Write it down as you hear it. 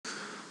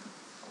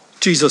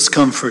Jesus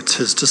comforts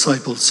his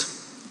disciples.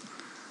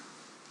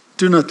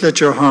 Do not let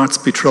your hearts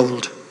be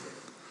troubled.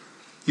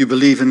 You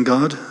believe in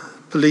God,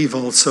 believe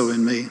also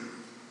in me.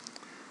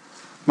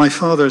 My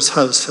Father's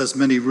house has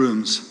many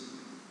rooms.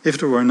 If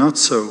it were not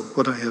so,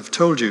 would I have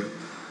told you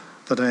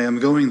that I am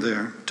going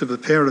there to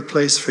prepare a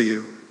place for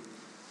you?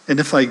 And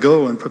if I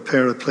go and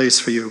prepare a place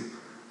for you,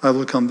 I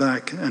will come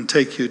back and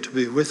take you to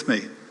be with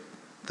me,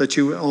 that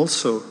you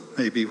also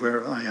may be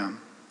where I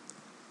am.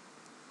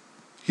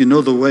 You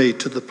know the way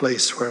to the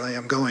place where I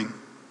am going.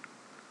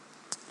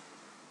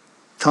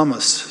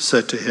 Thomas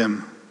said to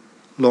him,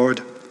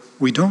 Lord,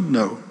 we don't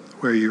know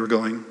where you're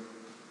going,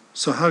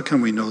 so how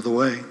can we know the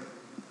way?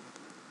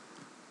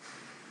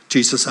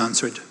 Jesus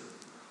answered,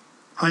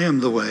 I am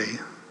the way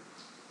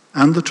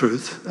and the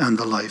truth and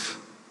the life.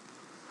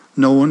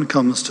 No one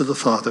comes to the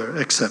Father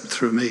except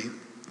through me.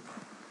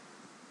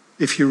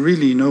 If you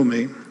really know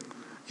me,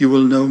 you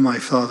will know my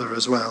Father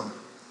as well.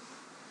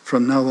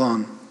 From now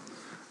on,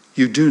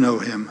 you do know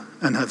him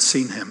and have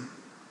seen him.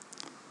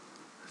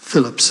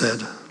 Philip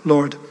said,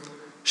 Lord,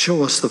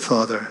 show us the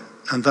Father,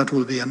 and that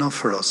will be enough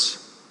for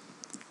us.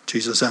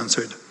 Jesus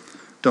answered,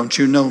 Don't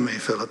you know me,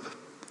 Philip,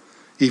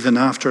 even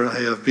after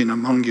I have been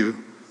among you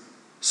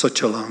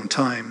such a long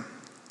time?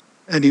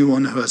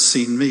 Anyone who has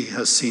seen me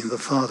has seen the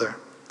Father.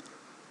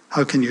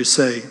 How can you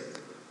say,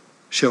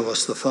 Show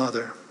us the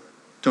Father?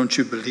 Don't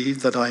you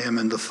believe that I am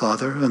in the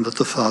Father and that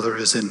the Father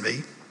is in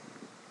me?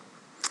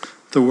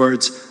 The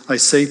words I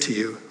say to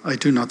you, I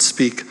do not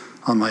speak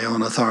on my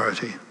own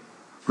authority.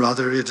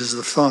 Rather, it is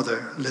the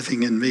Father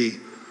living in me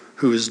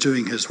who is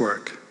doing his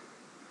work.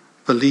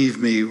 Believe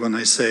me when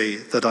I say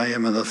that I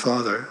am in the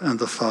Father and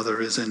the Father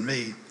is in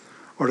me,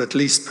 or at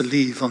least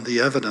believe on the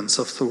evidence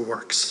of the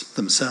works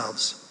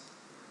themselves.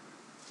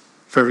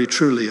 Very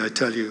truly, I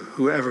tell you,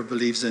 whoever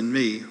believes in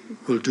me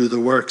will do the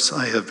works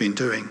I have been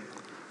doing,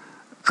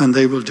 and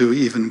they will do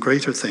even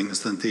greater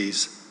things than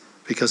these,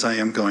 because I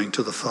am going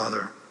to the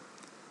Father.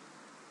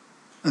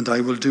 And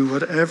I will do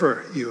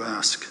whatever you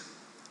ask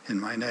in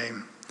my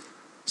name,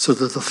 so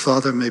that the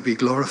Father may be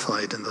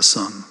glorified in the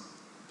Son.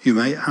 You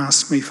may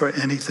ask me for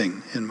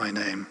anything in my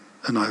name,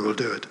 and I will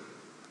do it.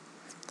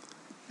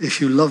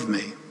 If you love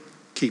me,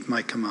 keep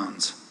my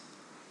commands.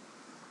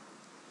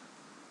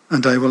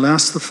 And I will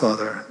ask the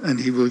Father,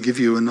 and he will give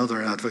you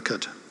another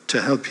advocate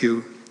to help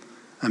you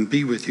and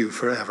be with you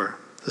forever,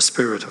 the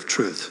Spirit of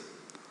truth.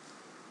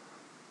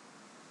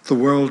 The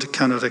world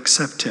cannot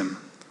accept him,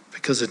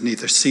 because it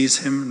neither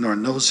sees him nor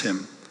knows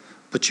him,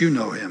 but you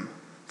know him,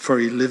 for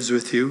he lives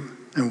with you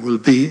and will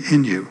be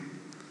in you.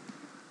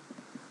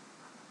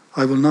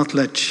 I will not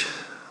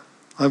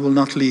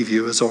leave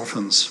you as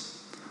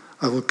orphans.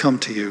 I will come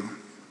to you.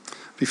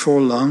 Before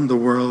long, the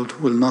world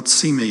will not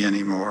see me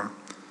anymore,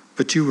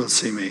 but you will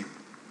see me.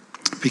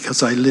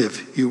 Because I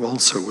live, you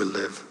also will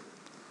live.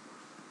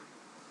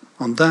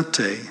 On that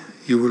day,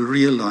 you will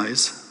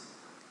realize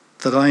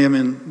that I am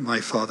in my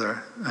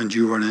Father, and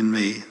you are in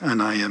me,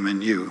 and I am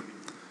in you.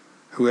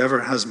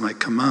 Whoever has my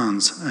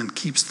commands and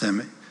keeps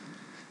them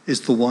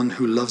is the one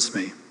who loves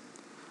me.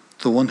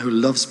 The one who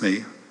loves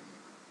me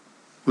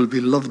will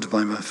be loved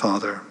by my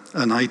Father,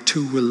 and I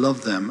too will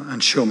love them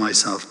and show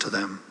myself to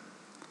them.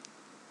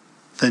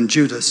 Then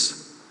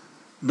Judas,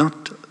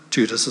 not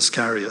Judas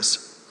Iscariot,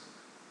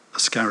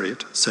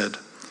 said,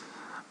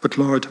 But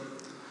Lord,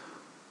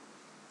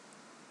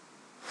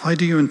 why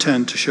do you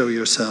intend to show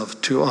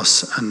yourself to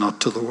us and not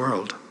to the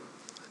world?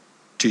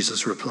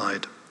 Jesus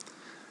replied,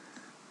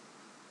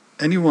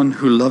 Anyone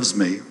who loves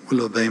me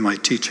will obey my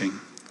teaching.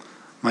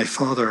 My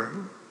Father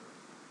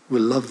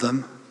will love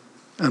them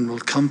and will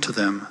come to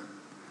them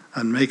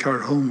and make our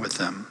home with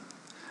them.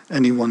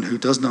 Anyone who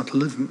does not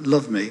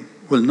love me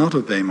will not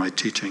obey my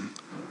teaching.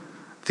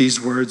 These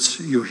words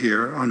you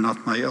hear are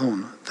not my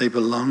own. They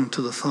belong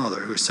to the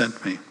Father who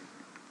sent me.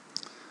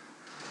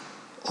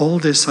 All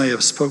this I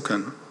have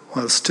spoken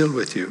while still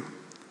with you.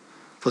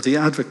 For the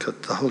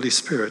Advocate, the Holy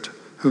Spirit,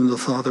 whom the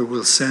Father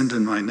will send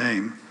in my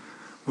name,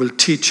 will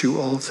teach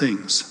you all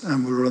things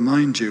and will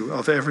remind you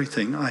of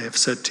everything I have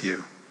said to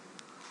you.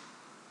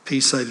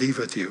 Peace I leave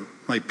with you,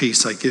 my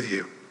peace I give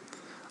you.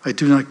 I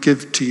do not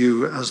give to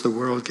you as the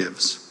world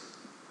gives.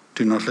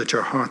 Do not let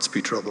your hearts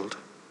be troubled,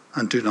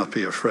 and do not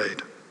be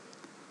afraid.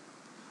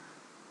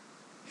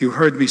 You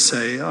heard me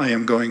say, I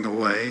am going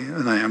away,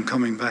 and I am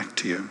coming back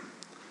to you.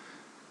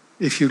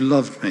 If you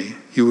loved me,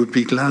 you would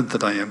be glad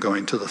that I am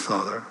going to the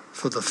Father,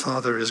 for the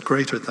Father is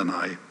greater than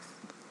I.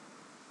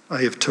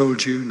 I have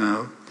told you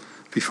now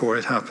before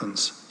it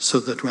happens, so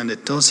that when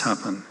it does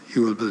happen,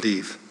 you will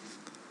believe.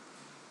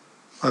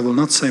 I will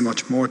not say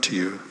much more to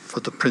you, for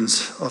the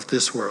prince of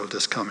this world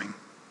is coming.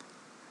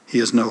 He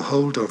has no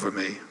hold over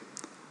me,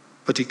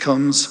 but he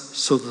comes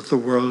so that the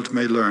world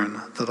may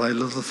learn that I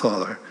love the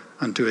Father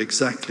and do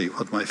exactly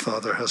what my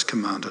Father has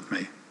commanded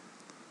me.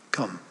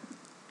 Come,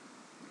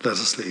 let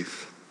us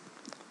leave.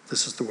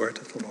 This is the word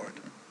of the Lord.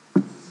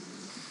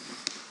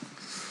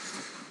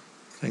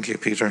 Thank you,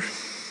 Peter.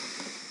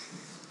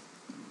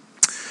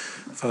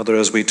 Father,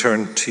 as we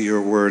turn to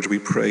your word, we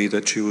pray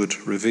that you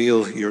would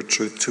reveal your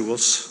truth to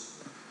us.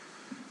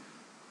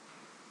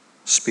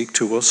 speak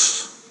to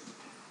us,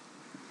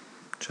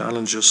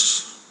 challenge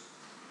us,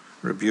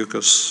 rebuke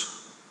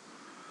us,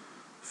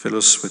 fill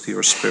us with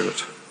your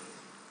Spirit,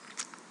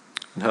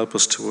 and help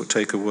us to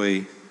take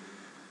away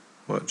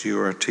what you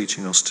are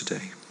teaching us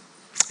today.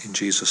 In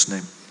Jesus'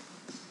 name,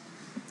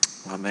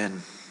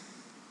 amen.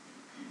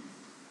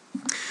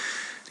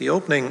 The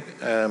opening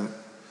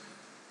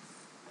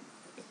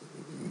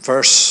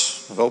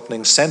verse, the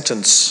opening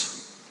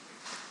sentence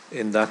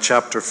in that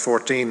chapter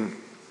 14,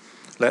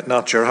 let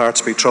not your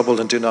hearts be troubled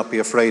and do not be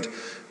afraid.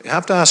 We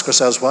have to ask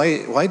ourselves,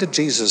 why did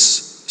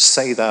Jesus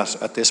say that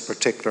at this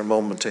particular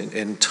moment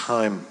in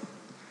time?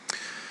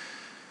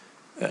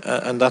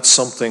 And that's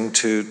something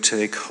to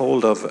take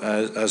hold of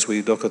as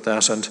we look at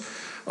that. And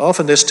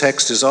often this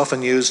text is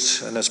often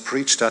used and is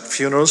preached at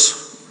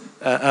funerals,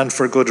 and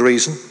for good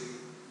reason,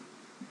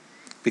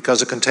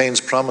 because it contains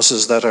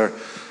promises that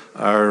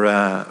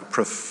are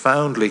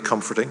profoundly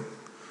comforting,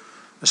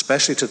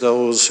 especially to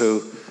those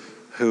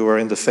who are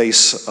in the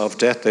face of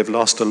death. They've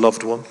lost a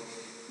loved one.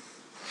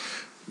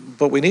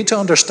 But we need to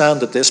understand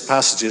that this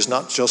passage is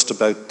not just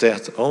about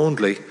death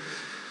only,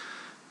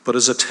 but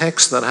is a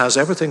text that has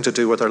everything to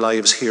do with our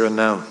lives here and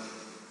now.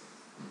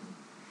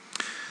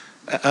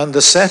 And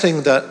the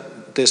setting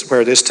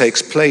where this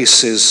takes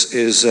place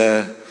is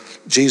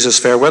Jesus'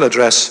 farewell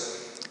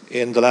address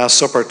in the Last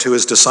Supper to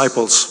his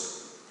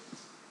disciples.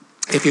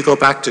 If you go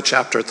back to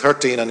chapter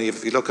 13 and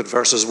if you look at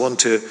verses 1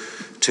 to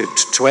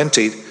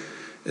 20,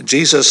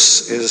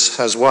 Jesus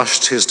has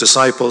washed his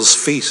disciples'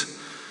 feet,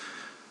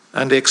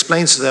 and he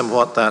explains to them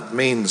what that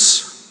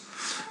means.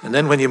 And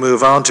then when you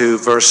move on to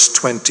verse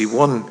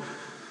 21,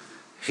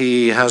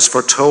 he has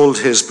foretold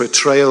his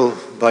betrayal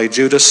by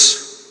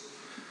Judas,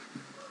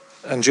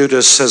 and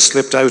Judas has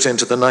slipped out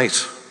into the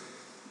night.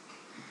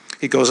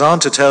 He goes on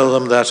to tell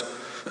them that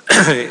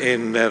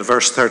in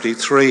verse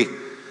 33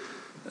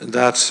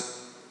 that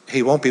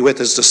he won't be with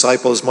his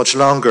disciples much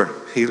longer.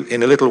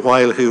 In a little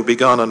while he will be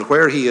gone, and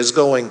where he is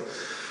going,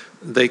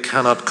 they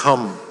cannot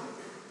come.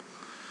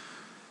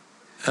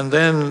 And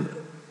then,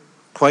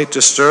 quite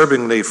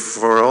disturbingly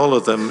for all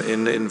of them,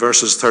 in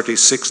verses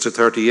 36 to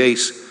 38,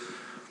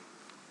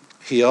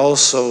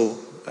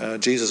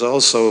 Jesus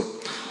also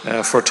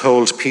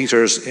foretold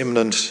Peter's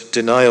imminent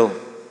denial.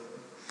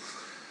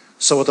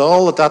 So with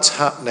all that's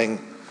happening,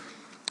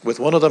 with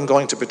one of them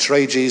going to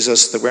betray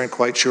Jesus, they weren't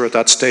quite sure at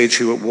that stage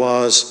who it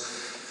was,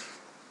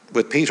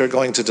 with Peter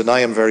going to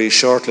deny him very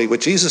shortly, with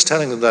Jesus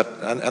telling them that,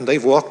 and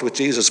they've walked with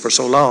Jesus for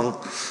so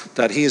long,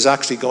 that he is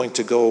actually going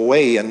to go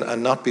away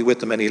and not be with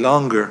them any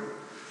longer.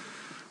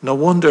 No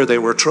wonder they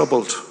were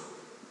troubled.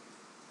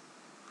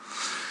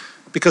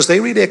 Because they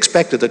really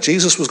expected that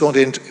Jesus was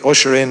going to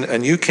usher in a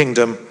new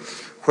kingdom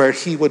where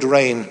he would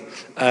reign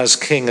as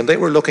king. And they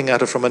were looking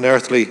at it from an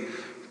earthly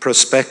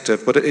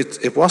perspective. But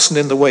it wasn't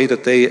in the way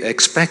that they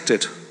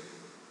expected.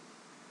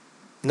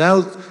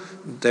 Now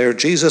their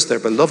Jesus, their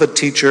beloved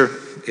teacher,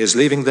 is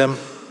leaving them.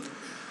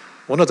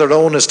 One of their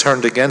own is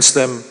turned against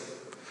them.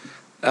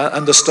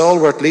 And the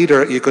stalwart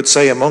leader, you could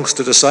say, amongst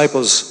the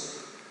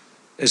disciples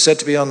is said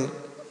to be on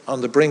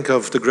the brink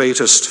of the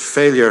greatest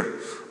failure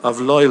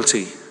of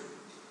loyalty.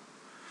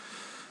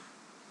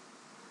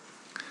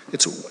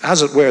 It's,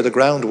 as it were, the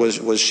ground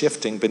was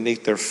shifting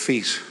beneath their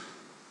feet.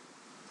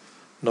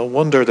 No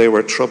wonder they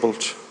were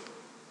troubled.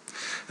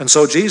 And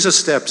so Jesus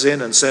steps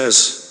in and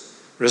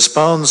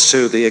responds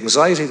to the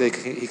anxiety that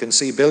he can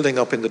see building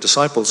up in the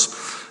disciples,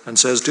 and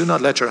says, do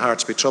not let your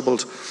hearts be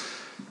troubled,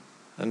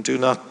 and do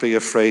not be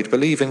afraid.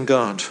 Believe in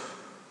God.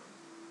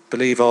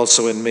 Believe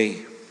also in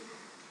me.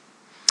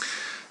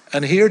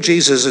 And here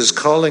Jesus is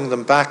calling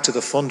them back to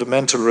the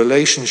fundamental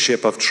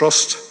relationship of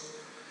trust.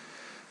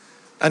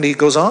 And he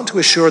goes on to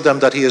assure them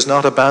that he is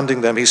not abandoning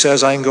them. He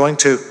says, I'm going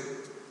to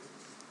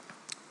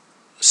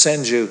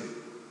send you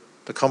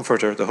the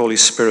Comforter, the Holy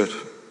Spirit.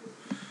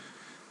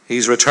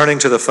 He's returning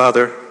to the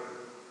Father.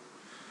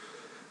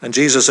 And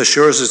Jesus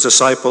assures his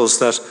disciples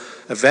that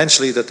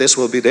eventually that this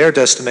will be their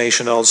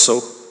destination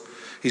also.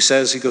 He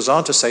goes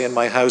on to say, in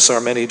my house are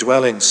many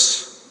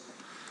dwellings.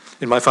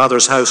 In my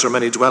Father's house are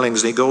many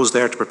dwellings. And he goes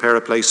there to prepare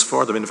a place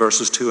for them in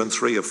verses 2 and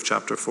 3 of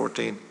chapter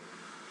 14.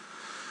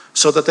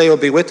 So that they will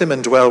be with him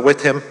and dwell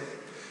with him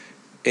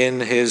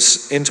in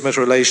his intimate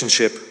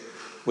relationship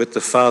with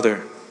the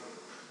Father.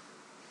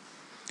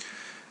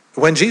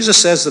 When Jesus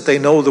says that they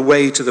know the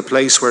way to the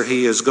place where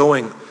he is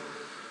going,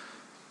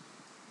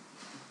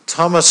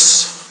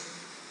 Thomas,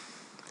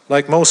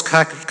 like most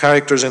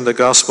characters in the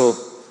gospel,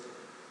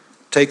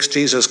 takes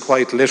Jesus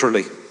quite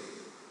literally.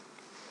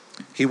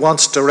 He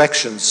wants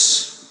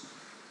directions.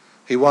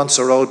 He wants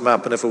a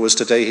roadmap, and if it was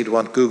today, he'd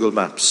want Google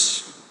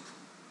Maps.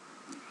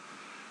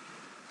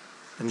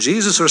 And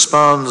Jesus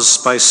responds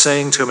by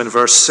saying to him in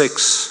verse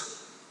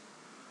 6,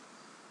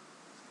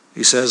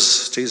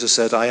 Jesus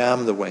said, I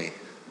am the way.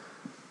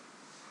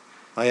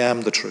 I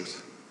am the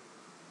truth.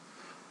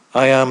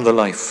 I am the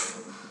life.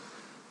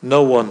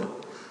 No one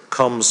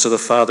comes to the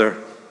Father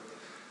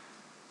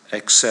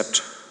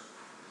except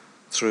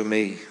through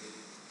me.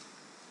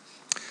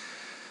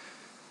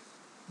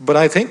 But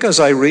I think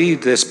as I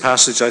read this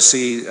passage, I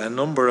see a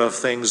number of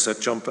things that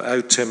jump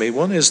out to me.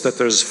 One is that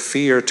there's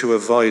fear to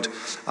avoid.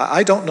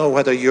 I don't know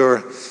whether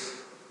you're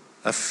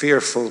a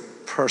fearful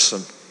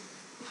person.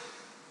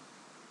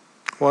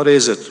 What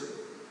is it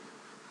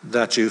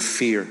that you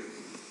fear?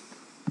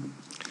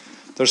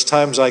 There's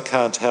times I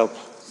can't help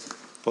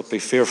but be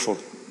fearful.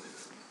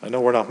 I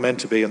know we're not meant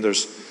to be, and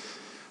there's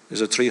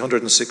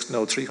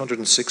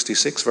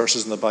 366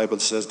 verses in the Bible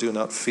that says, do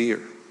not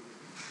fear.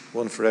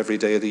 One for every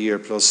day of the year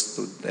plus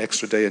the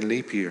extra day in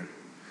leap year.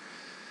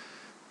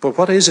 But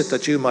what is it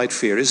that you might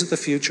fear? Is it the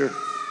future?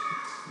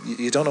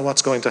 You don't know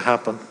what's going to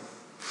happen.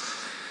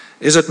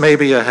 Is it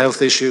maybe a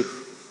health issue?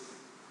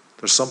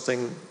 There's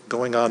something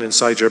going on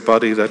inside your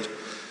body that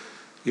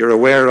you're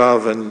aware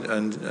of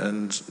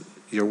and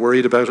you're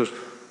worried about it.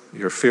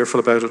 You're fearful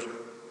about it.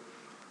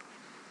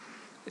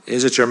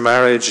 Is it your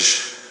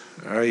marriage?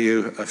 Are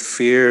you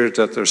afeared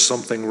that there's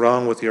something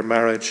wrong with your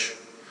marriage?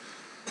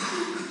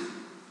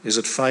 Is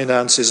it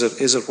finance?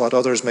 Is it what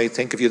others may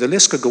think of you? The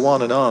list could go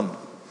on and on.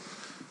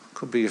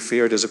 Could be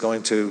feared, is it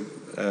going to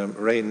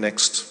rain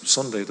next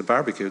Sunday, the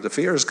barbecue? The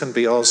fears can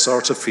be all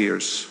sorts of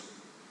fears.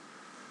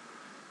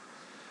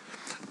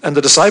 And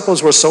the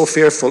disciples were so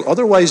fearful,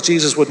 otherwise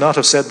Jesus would not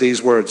have said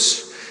these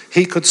words.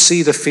 He could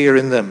see the fear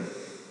in them.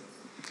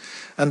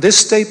 And this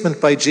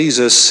statement by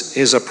Jesus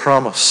is a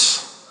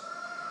promise.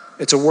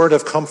 It's a word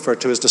of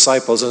comfort to his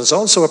disciples, and it's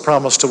also a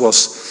promise to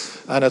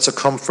us, and it's a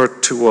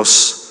comfort to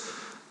us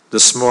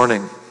this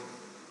morning.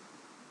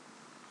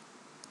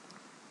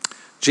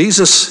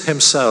 Jesus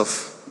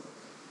himself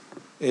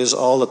is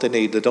all that they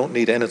need. They don't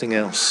need anything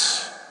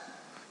else.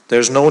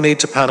 There's no need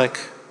to panic.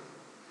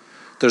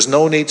 There's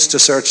no need to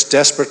search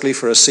desperately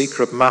for a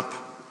secret map.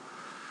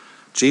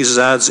 Jesus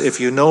adds, if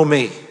you know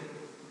me,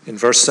 in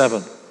verse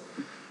 7,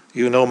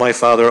 you know my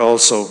Father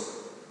also.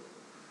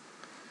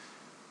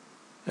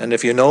 And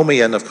if you know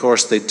me, and of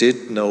course they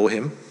did know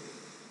him,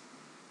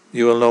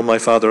 you will know my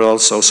Father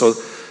also. So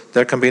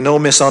there can be no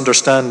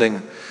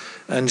misunderstanding.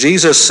 And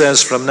Jesus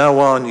says from now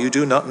on, you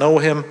do not know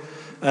him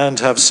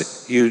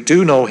you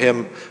do know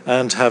him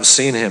and have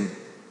seen him.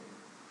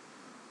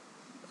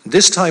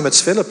 This time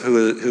it's Philip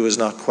who is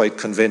not quite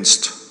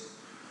convinced.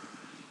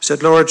 He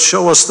said, Lord,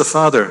 show us the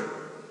Father,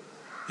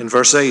 in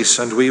verse 8,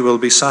 and we will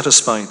be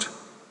satisfied.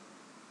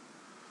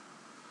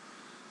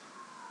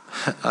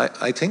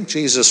 I think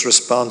Jesus'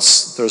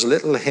 response, there's a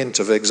little hint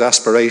of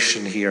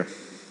exasperation here.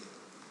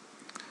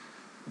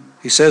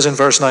 He says in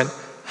verse 9,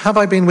 have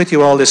I been with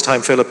you all this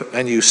time, Philip,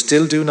 and you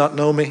still do not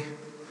know me?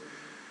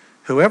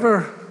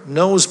 Whoever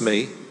knows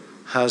me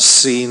has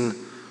seen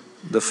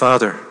the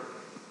Father.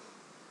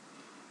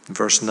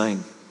 Verse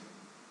 9.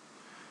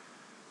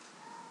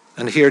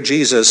 And here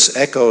Jesus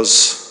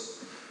echoes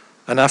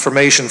an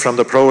affirmation from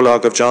the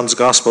prologue of John's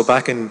Gospel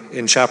back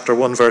in chapter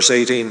 1, verse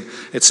 18.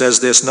 It says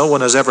this, no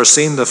one has ever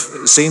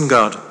seen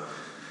God.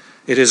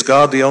 It is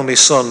God, the only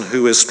Son,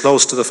 who is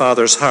close to the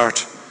Father's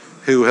heart,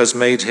 who has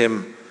made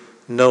him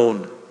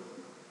known.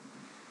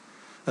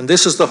 And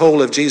this is the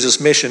whole of Jesus'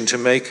 mission, to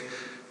make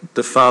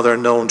the Father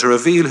known, to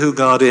reveal who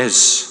God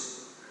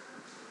is.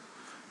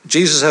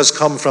 Jesus has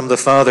come from the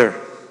Father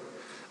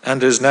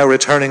and is now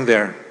returning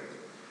there.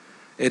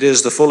 It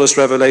is the fullest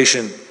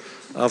revelation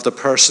of the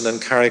person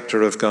and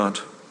character of God.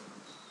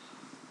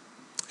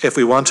 If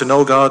we want to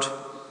know God,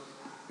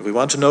 if we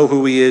want to know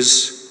who he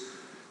is,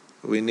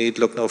 we need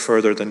look no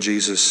further than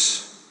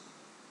Jesus.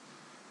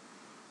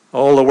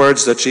 All the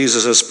words that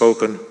Jesus has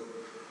spoken,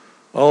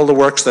 all the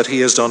works that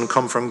he has done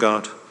come from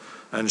God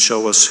and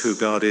show us who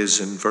God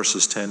is in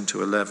verses 10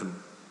 to 11.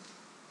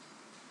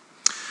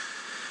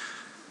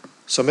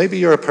 So maybe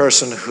you're a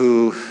person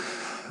who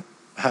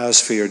has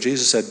fear.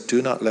 Jesus said,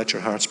 do not let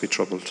your hearts be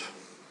troubled.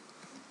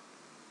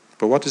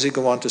 But what does he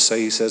go on to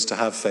say? He says to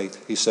have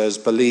faith. He says,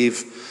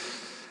 believe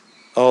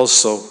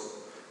also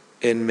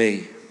in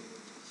me.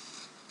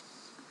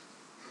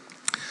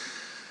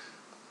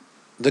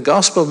 The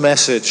gospel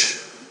message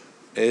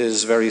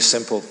is very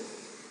simple.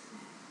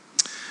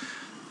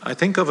 I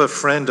think of a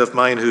friend of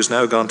mine who's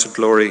now gone to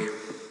glory,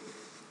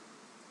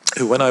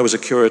 who when I was a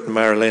curate in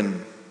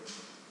Marilyn,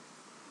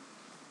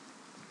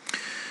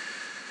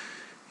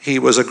 he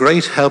was a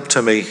great help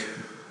to me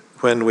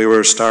when we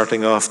were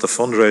starting off the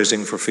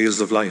fundraising for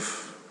Fields of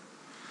Life.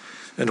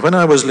 And when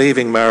I was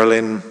leaving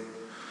Marilyn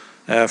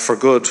for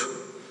good,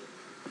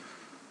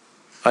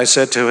 I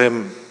said to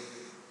him,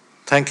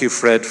 thank you,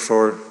 Fred,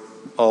 for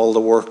all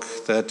the work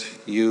that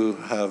you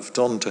have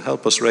done to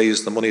help us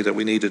raise the money that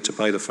we needed to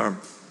buy the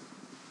farm.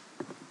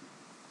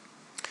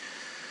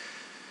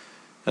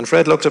 And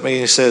Fred looked at me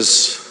and he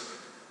says,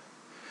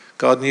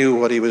 God knew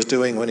what he was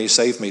doing when he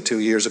saved me 2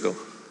 years ago.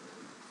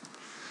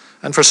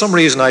 And for some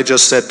reason I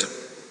just said,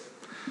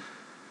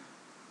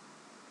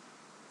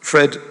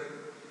 Fred,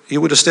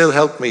 you would have still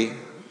helped me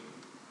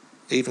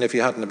even if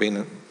you hadn't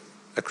been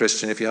a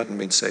Christian, if you hadn't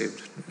been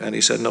saved. And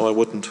he said, no, I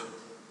wouldn't.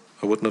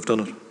 I wouldn't have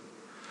done it.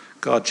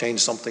 God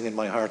changed something in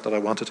my heart that I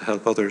wanted to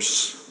help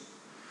others.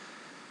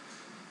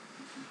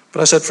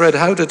 But I said, Fred,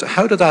 how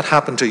did that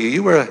happen to you?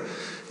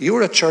 You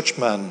were a church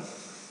man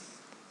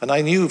And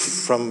I knew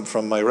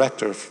from my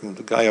rector, from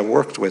the guy I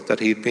worked with, that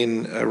he'd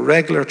been a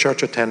regular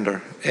church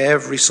attender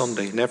every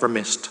Sunday, never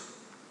missed.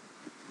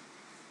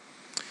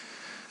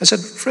 I said,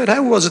 Fred,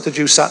 how was it that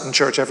you sat in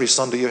church every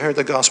Sunday? You heard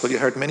the gospel, you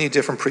heard many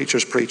different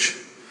preachers preach.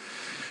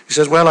 He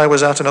says, well, I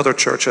was at another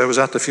church. I was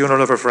at the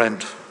funeral of a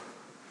friend.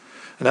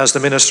 And as the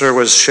minister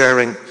was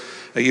sharing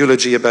a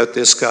eulogy about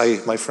this guy,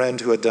 my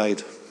friend who had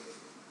died,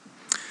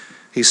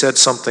 he said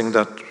something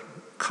that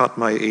caught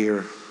my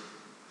ear.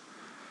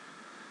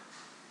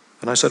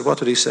 And I said, what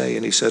did he say?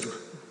 And he said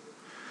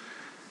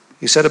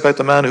about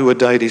the man who had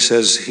died, he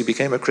says, he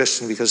became a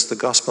Christian because the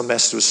gospel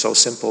message was so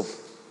simple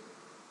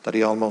that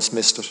he almost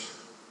missed it.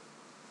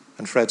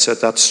 And Fred said,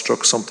 that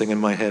struck something in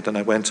my head. And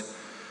I went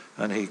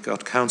and he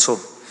got counsel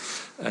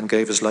and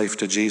gave his life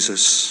to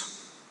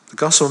Jesus. The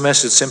gospel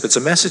message is simple. It's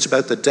a message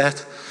about the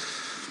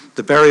death,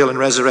 the burial and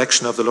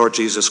resurrection of the Lord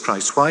Jesus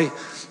Christ. Why?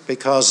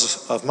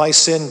 Because of my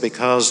sin,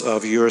 because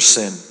of your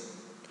sin.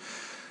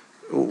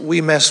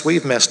 We've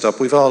messed up.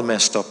 We've all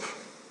messed up.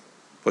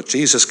 But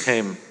Jesus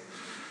came,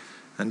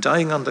 and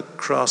dying on the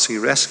cross, he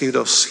rescued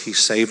us. He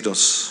saved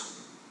us.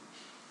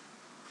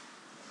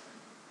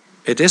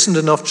 It isn't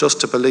enough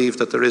just to believe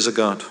that there is a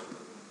God.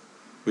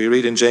 We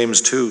read in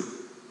James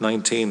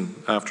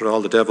 2:19, after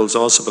all, the devils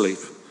also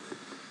believe,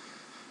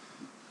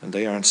 and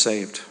they aren't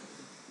saved.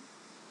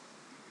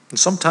 And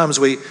sometimes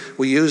we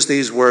use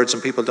these words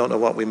and people don't know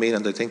what we mean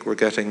and they think we're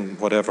getting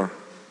whatever.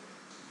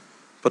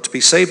 But to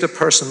be saved, a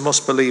person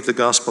must believe the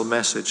gospel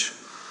message.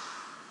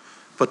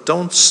 But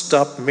don't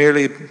stop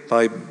merely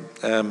by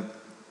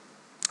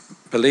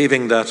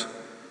believing that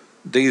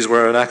these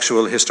were an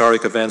actual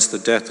historic events, the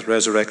death and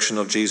resurrection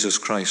of Jesus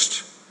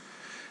Christ.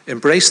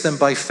 Embrace them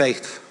by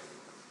faith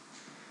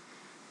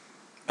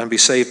and be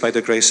saved by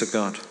the grace of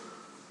God.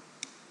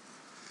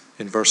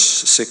 In verse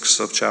 6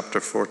 of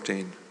chapter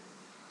 14.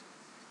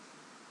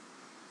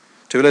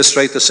 To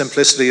illustrate the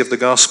simplicity of the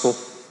gospel,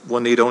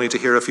 one need only to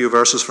hear a few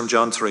verses from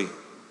John 3.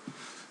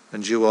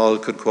 And you all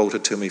could quote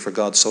it to me. For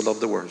God so loved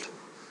the world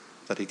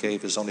that he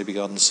gave his only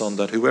begotten Son,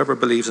 that whoever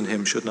believes in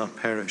him should not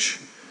perish,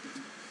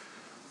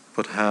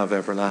 but have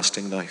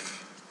everlasting life.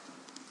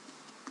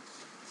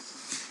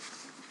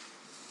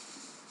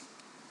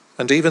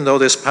 And even though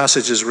this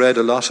passage is read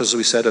a lot, as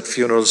we said, at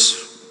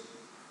funerals,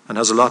 and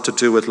has a lot to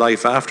do with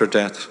life after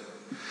death,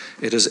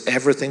 it has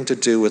everything to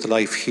do with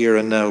life here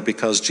and now,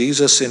 because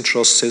Jesus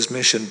entrusts his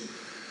mission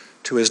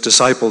to his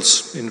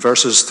disciples in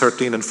verses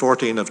 13 and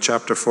 14 of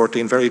chapter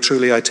 14. Very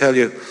truly I tell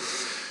you,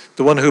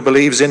 the one who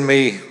believes in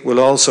me will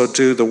also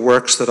do the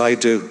works that I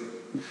do.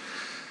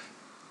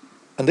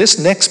 And this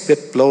next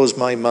bit blows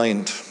my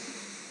mind.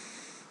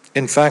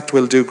 In fact,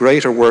 will do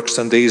greater works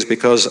than these,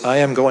 because I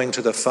am going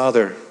to the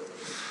Father.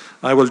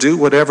 I will do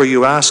whatever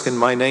you ask in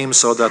my name,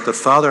 so that the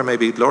Father may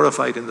be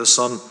glorified in the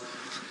Son.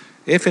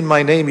 If in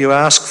my name you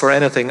ask for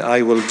anything,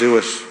 I will do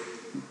it.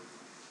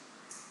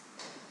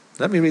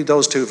 Let me read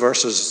those two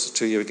verses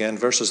to you again,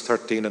 verses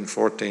 13 and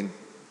 14.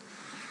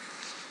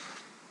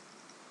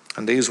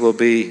 And these will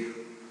be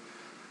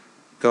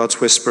God's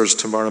whispers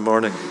tomorrow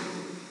morning.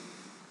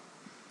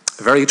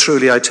 Very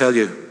truly I tell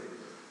you,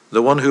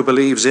 the one who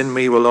believes in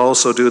me will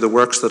also do the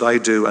works that I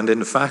do, and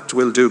in fact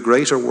will do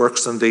greater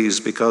works than these,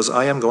 because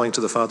I am going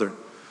to the Father.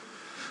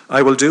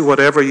 I will do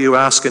whatever you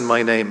ask in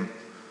my name,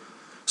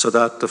 so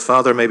that the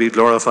Father may be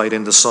glorified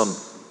in the Son.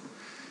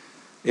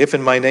 If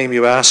in my name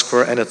you ask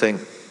for anything,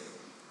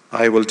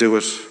 I will do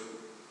it.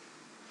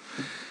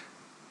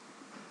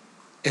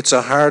 It's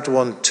a hard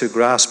one to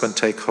grasp and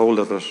take hold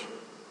of it.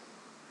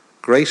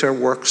 Greater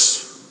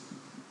works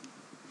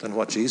than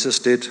what Jesus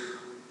did.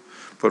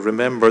 But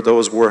remember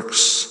those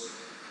works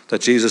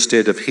that Jesus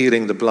did of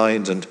healing the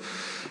blind and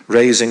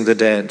raising the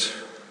dead.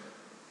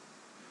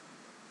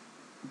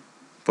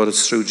 But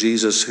it's through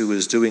Jesus, who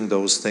is doing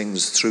those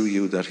things through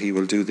you, that he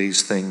will do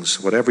these things.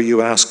 Whatever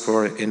you ask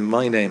for in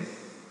my name.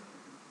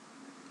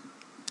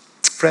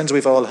 Friends,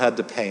 we've all had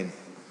the pain.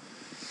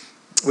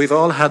 We've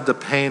all had the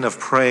pain of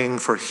praying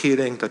for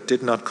healing that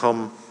did not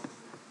come,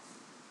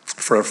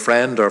 for a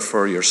friend or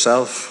for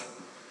yourself,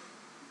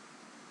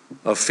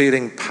 of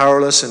feeling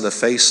powerless in the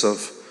face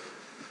of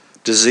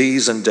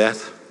disease and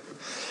death.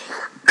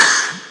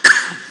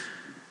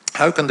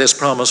 How can this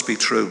promise be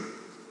true?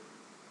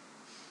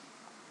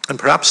 And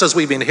perhaps as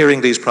we've been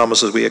hearing these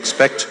promises, we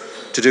expect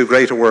to do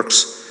greater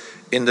works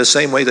in the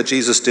same way that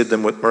Jesus did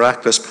them, with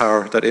miraculous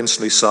power that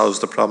instantly solves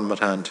the problem at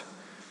hand.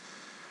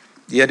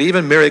 Yet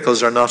even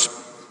miracles are not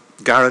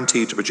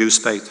guaranteed to produce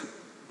faith.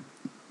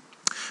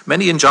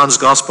 Many in John's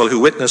Gospel who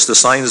witness the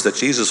signs that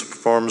Jesus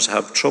performs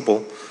have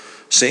trouble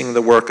seeing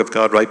the work of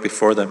God right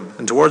before them.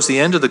 And towards the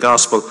end of the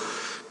Gospel,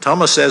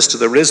 Thomas says to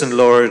the risen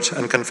Lord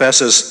and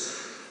confesses,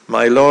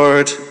 "My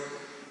Lord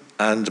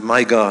and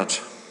my God."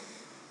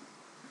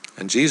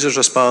 And Jesus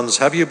responds,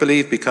 "Have you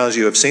believed because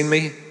you have seen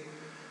me?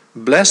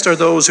 Blessed are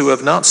those who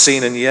have not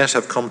seen and yet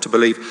have come to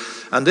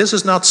believe." And this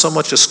is not so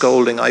much a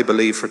scolding, I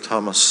believe, for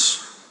Thomas.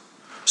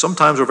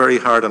 Sometimes we're very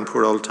hard on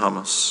poor old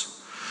Thomas.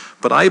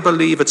 But I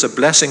believe it's a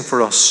blessing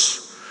for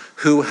us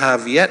who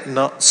have yet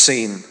not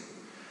seen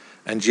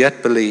and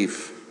yet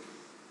believe.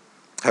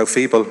 how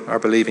feeble our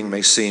believing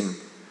may seem,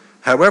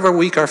 however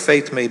weak our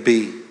faith may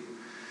be,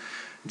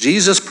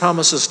 Jesus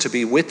promises to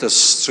be with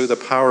us through the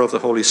power of the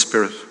Holy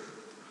Spirit,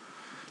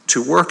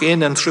 to work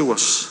in and through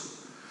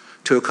us,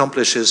 to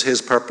accomplish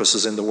his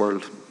purposes in the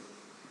world.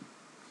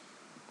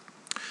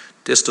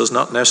 This does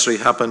not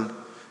necessarily happen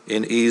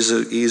in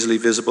easily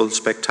visible,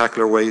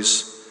 spectacular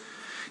ways.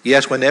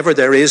 Yet whenever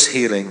there is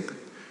healing,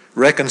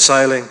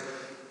 reconciling,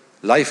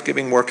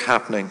 life-giving work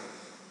happening,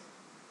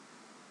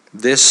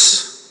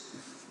 this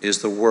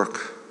is the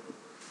work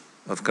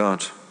of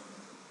God.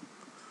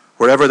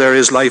 Wherever there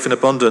is life in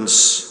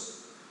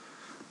abundance,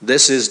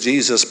 this is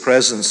Jesus'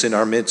 presence in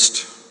our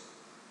midst.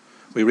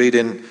 We read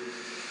in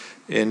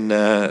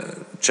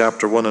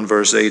chapter 1 and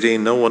verse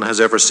 18, no one has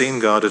ever seen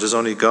God. It is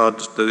only God,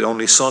 the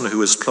only Son,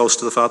 who is close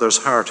to the Father's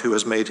heart, who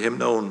has made him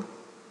known.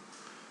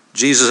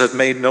 Jesus had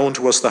made known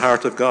to us the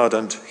heart of God,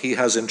 and he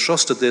has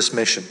entrusted this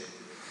mission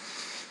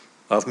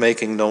of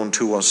making known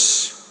to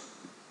us.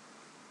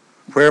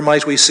 Where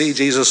might we see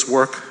Jesus'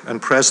 work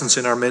and presence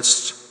in our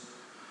midst?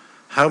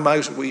 How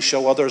might we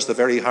show others the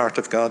very heart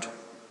of God?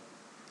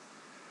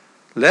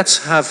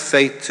 Let's have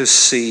faith to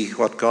see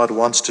what God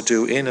wants to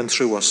do in and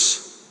through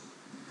us,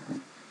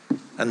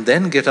 and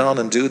then get on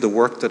and do the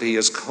work that he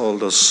has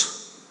called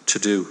us to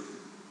do.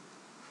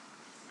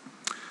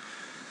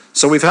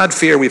 So we've had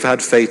fear, we've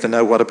had faith, and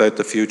now what about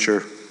the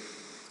future?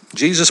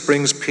 Jesus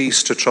brings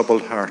peace to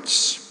troubled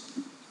hearts.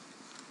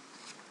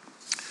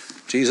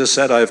 Jesus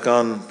said,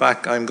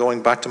 I'm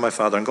going back to my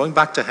Father. I'm going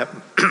back to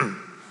heaven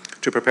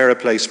to prepare a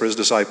place for his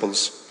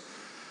disciples,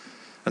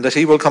 and that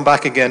he will come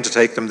back again to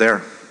take them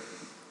there.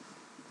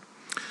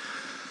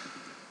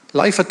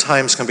 Life at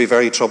times can be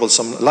very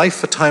troublesome.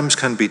 Life at times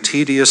can be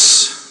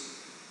tedious.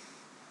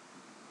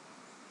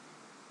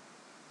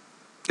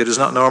 It is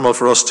not normal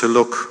for us to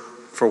look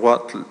for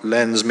what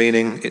lends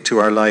meaning to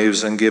our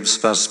lives and gives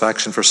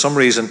satisfaction. For some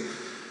reason,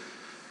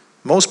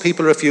 most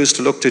people refuse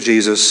to look to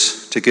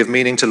Jesus to give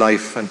meaning to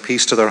life and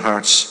peace to their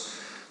hearts.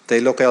 They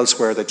look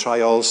elsewhere. They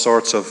try all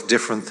sorts of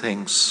different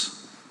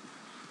things.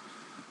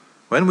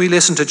 When we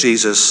listen to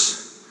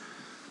Jesus,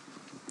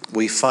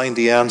 we find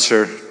the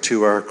answer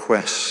to our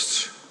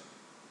quest.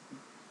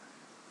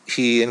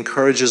 He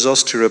encourages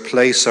us to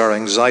replace our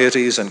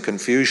anxieties and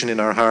confusion in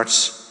our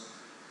hearts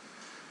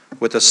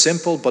with a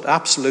simple but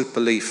absolute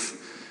belief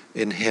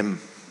in him.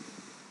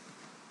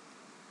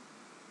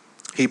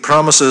 He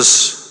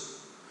promises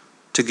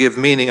to give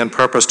meaning and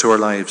purpose to our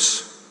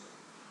lives,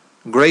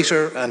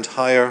 greater and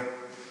higher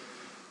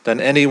than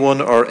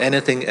anyone or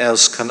anything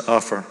else can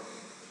offer.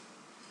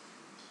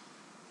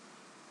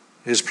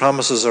 His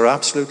promises are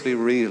absolutely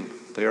real.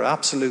 They are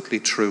absolutely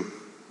true.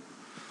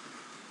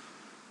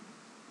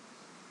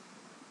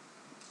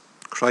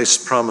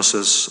 Christ's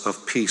promises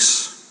of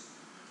peace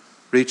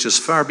reaches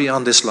far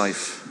beyond this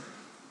life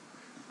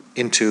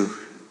into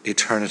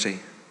eternity.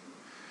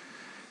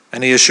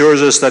 And he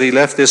assures us that he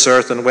left this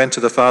earth and went to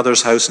the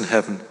Father's house in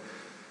heaven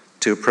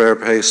to prepare a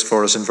place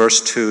for us. In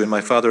verse 2, in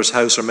my Father's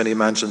house are many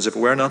mansions. If it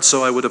were not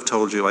so, I would have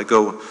told you, I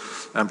go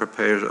and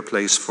prepare a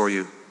place for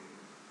you.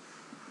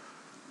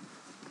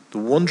 The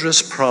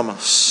wondrous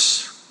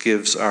promise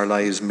gives our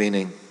lives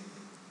meaning.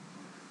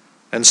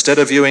 Instead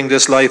of viewing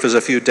this life as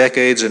a few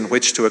decades in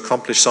which to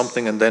accomplish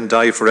something and then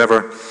die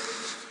forever,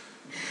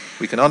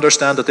 we can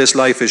understand that this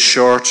life is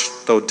short,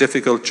 though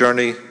difficult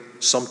journey,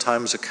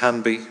 sometimes it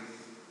can be,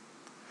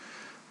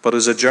 but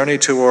is a journey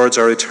towards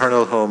our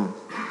eternal home,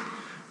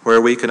 where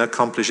we can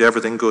accomplish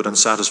everything good and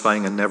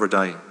satisfying and never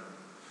die.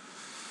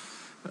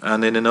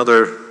 And in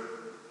another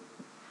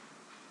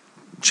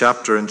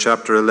chapter, in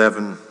chapter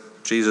 11,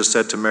 Jesus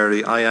said to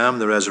Mary, I am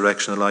the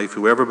resurrection and life.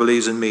 Whoever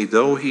believes in me,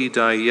 though he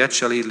die, yet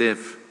shall he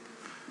live.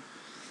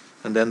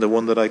 And then the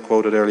one that I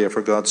quoted earlier,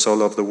 for God so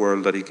loved the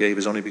world that he gave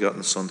his only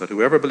begotten Son, that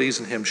whoever believes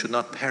in him should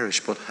not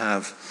perish but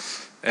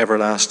have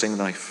everlasting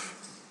life.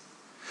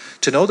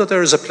 To know that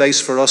there is a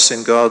place for us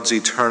in God's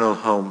eternal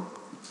home,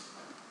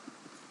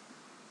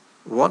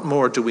 what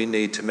more do we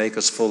need to make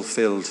us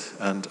fulfilled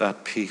and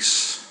at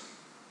peace?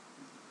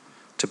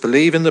 To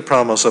believe in the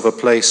promise of a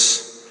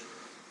place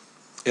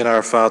in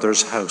our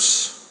Father's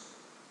house.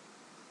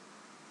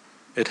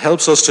 It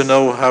helps us to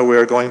know how we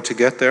are going to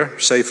get there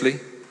safely.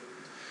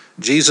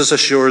 Jesus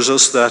assures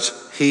us that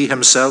he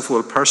himself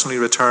will personally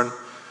return,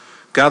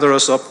 gather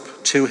us up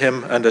to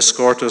him, and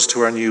escort us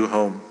to our new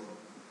home.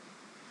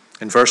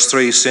 In verse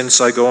 3,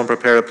 since I go and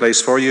prepare a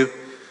place for you,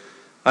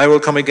 I will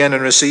come again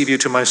and receive you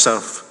to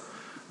myself,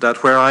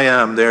 that where I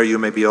am, there you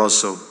may be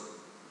also.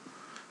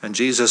 And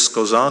Jesus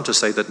goes on to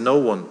say that no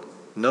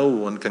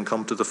one can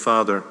come to the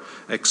Father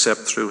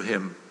except through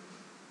him.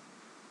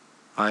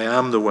 I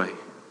am the way,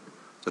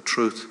 the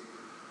truth,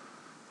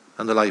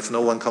 and the life.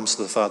 No one comes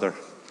to the Father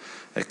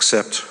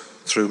except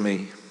through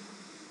me.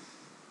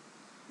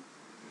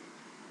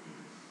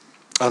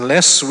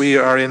 Unless we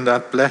are in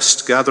that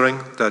blessed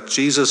gathering that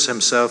Jesus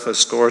himself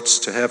escorts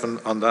to heaven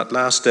on that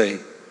last day,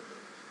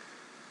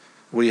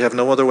 we have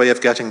no other way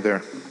of getting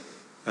there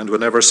and will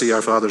never see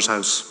our Father's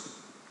house.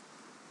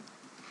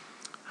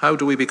 How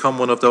do we become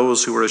one of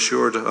those who are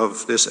assured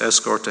of this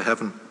escort to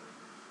heaven?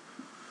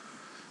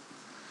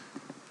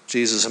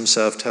 Jesus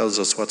himself tells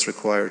us what's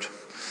required.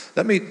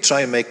 Let me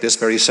try and make this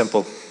very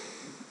simple.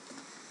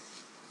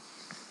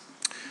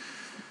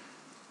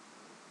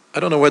 I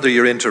don't know whether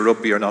you're into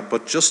rugby or not,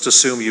 but just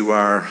assume you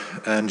are,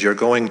 and you're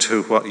going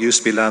to what used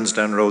to be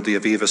Lansdowne Road, the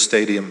Aviva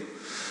Stadium.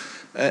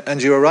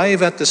 And you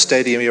arrive at the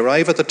stadium, you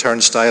arrive at the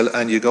turnstile,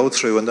 and you go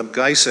through, and the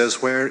guy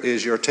says, "Where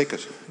is your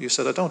ticket?" You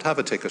said, "I don't have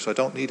a ticket. I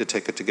don't need a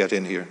ticket to get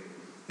in here."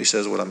 He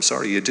says, "Well, I'm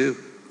sorry, you do.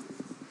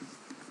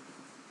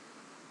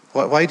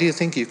 Why do you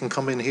think you can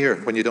come in here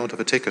when you don't have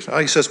a ticket?"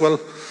 He says, "Well,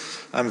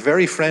 I'm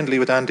very friendly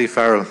with Andy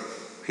Farrell.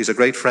 He's a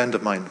great friend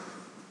of mine."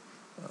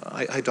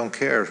 I don't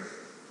care.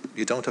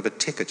 You don't have a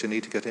ticket, you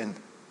need to get in.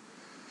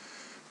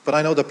 "But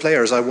I know the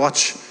players. I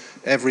watch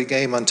every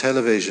game on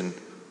television.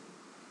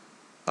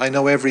 I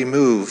know every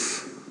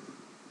move.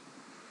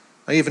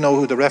 I even know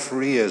who the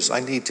referee is.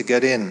 I need to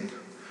get in."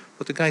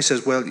 But the guy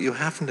says, "Well, you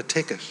haven't a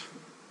ticket.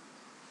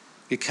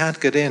 You can't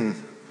get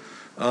in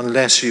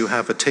unless you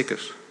have a ticket."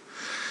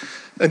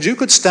 And you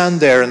could stand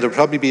there and there'd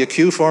probably be a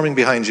queue forming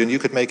behind you, and you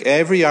could make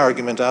every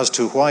argument as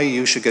to why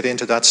you should get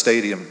into that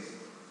stadium.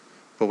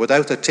 But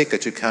without a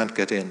ticket, you can't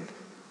get in.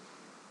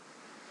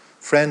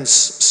 Friends,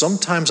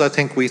 sometimes I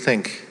think we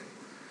think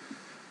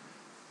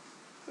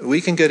we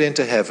can get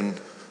into heaven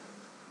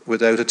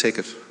without a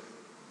ticket.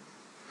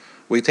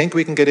 We think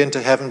we can get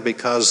into heaven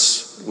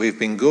because we've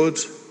been good,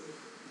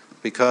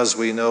 because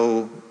we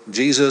know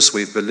Jesus,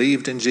 we've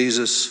believed in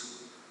Jesus,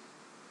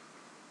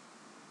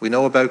 we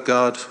know about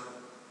God,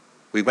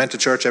 we went to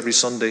church every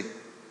Sunday,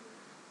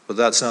 but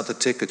that's not the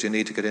ticket you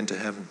need to get into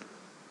heaven.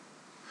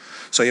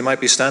 So you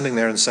might be standing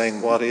there and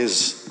saying, what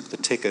is the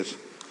ticket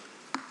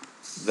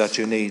that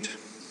you need?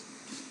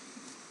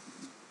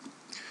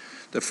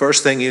 The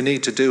first thing you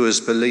need to do is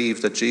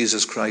believe that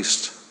Jesus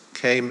Christ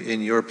came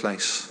in your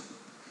place,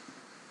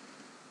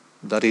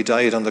 that he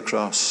died on the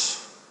cross,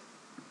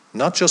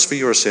 not just for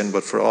your sin,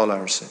 but for all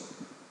our sin.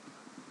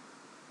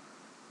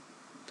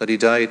 That he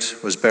died,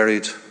 was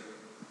buried,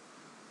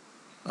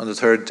 on the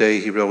third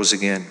day he rose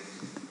again.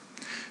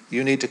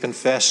 You need to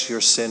confess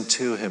your sin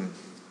to him.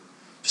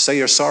 Say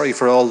you're sorry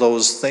for all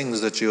those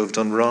things that you have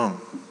done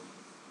wrong.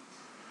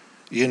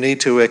 You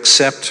need to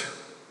accept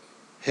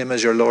him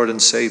as your Lord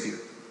and Savior.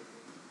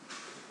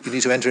 You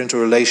need to enter into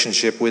a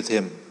relationship with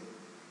him,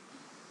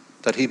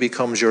 that he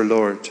becomes your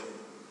Lord.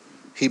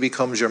 He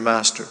becomes your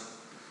master.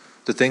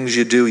 The things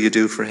you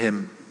do for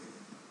him.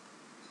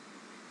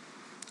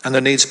 And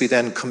there needs to be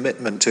then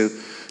commitment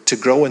to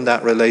grow in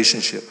that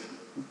relationship.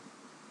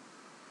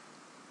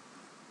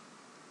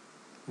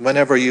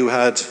 Whenever you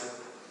had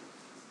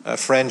a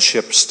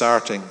friendship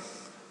starting,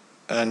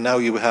 and now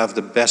you have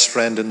the best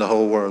friend in the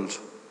whole world,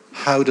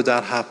 how did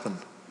that happen?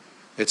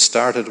 It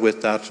started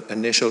with that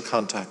initial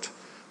contact,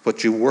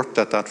 but you worked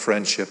at that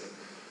friendship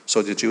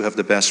so that you have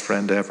the best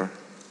friend ever.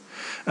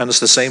 And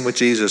it's the same with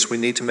Jesus. We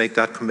need to make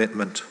that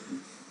commitment.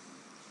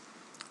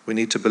 We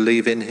need to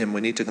believe in him.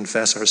 We need to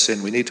confess our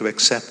sin. We need to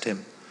accept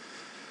him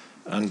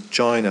and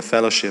join a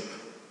fellowship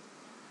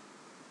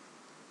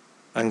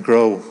and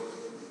grow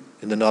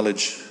in the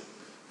knowledge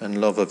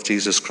and love of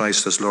Jesus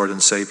Christ as Lord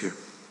and Savior.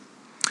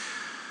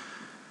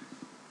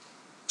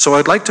 So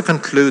I'd like to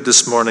conclude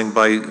this morning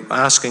by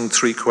asking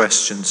 3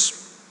 questions.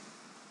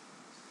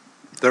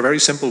 They're very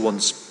simple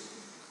ones,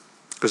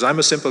 because I'm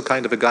a simple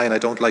kind of a guy and I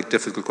don't like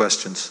difficult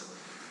questions.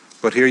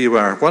 But here you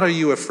are. What are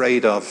you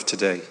afraid of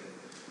today?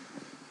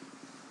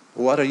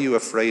 What are you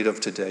afraid of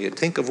today? And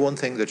think of one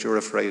thing that you're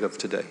afraid of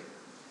today.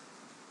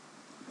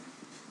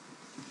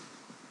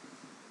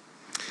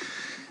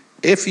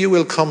 If you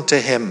will come to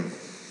him,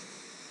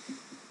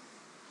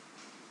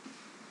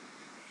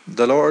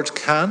 the Lord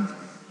can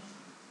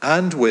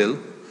and will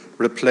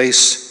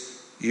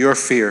replace your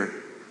fear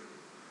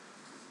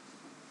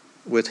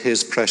with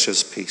his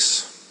precious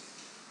peace.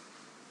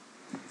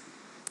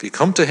 If you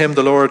come to him,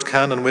 the Lord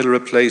can and will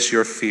replace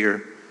your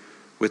fear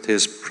with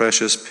his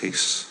precious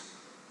peace.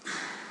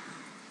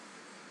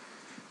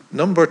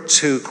 Number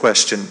 2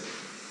 question.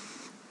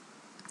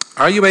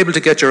 Are you able to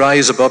get your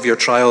eyes above your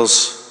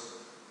trials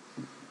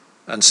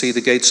and see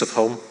the gates of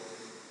home?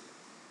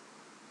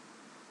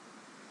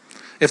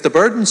 If the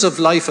burdens of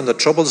life and the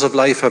troubles of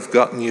life have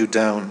gotten you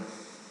down,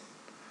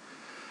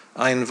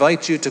 I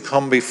invite you to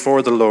come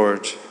before the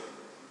Lord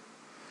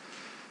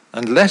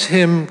and let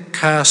him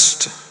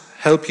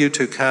help you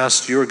to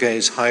cast your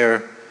gaze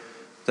higher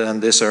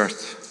than this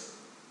earth.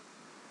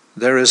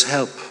 There is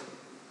help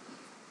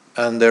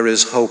and there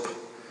is hope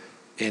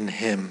in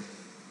him.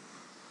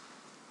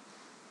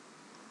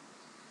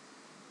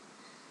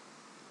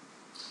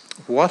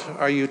 What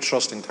are you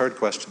trusting? 3rd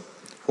question.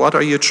 What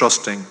are you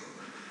trusting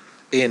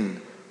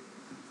in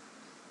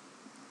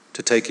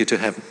to take you to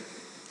heaven?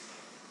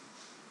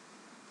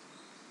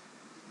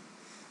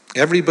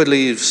 Everybody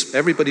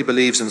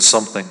believes in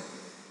something.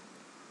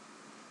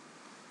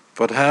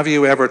 But have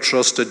you ever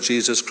trusted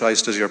Jesus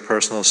Christ as your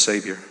personal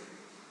Savior?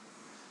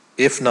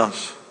 If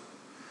not,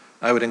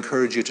 I would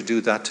encourage you to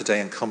do that today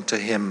and come to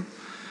him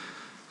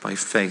by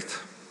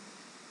faith.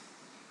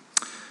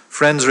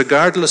 Friends,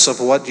 regardless of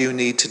what you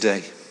need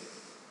today,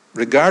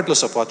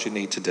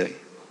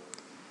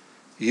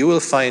 you will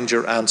find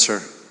your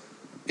answer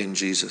in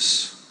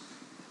Jesus,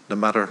 no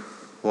matter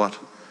what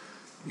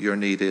your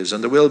need is.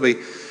 And there will be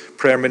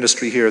prayer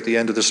ministry here at the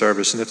end of the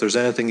service, and if there's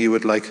anything you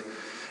would like,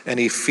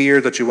 any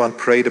fear that you want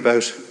prayed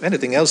about,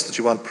 anything else that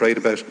you want prayed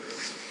about,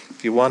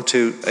 if you want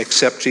to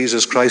accept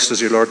Jesus Christ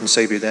as your Lord and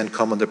Saviour, then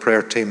come, and the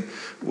prayer team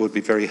would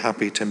be very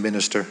happy to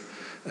minister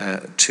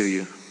to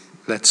you.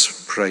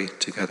 Let's pray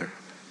together.